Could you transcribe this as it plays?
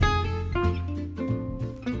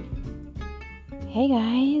Hey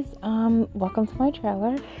guys, welcome to my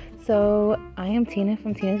trailer. So I am Tina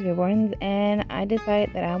from Tina's Reborns, and I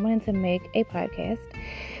decided that I wanted to make a podcast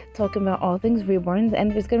talking about all things reborns,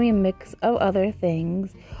 and there's going to be a mix of other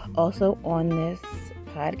things also on this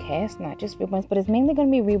podcast, not just reborns, but it's mainly going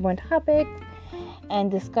to be reborn topics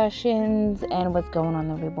and discussions and what's going on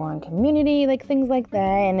in the reborn community, like things like that,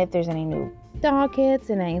 and if there's any new dog hits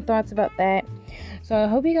and any thoughts about that. So I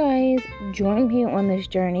hope you guys join me on this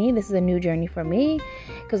journey. This is a new journey for me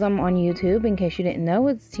because I'm on YouTube. In case you didn't know,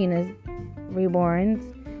 it's Tina's Reborns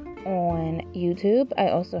on YouTube. I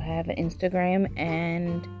also have an Instagram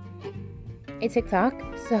and a TikTok,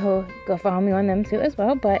 so go follow me on them too as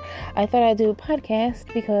well. But I thought I'd do a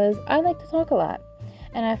podcast because I like to talk a lot,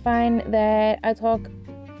 and I find that I talk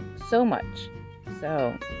so much.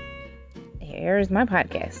 So here's my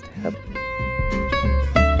podcast.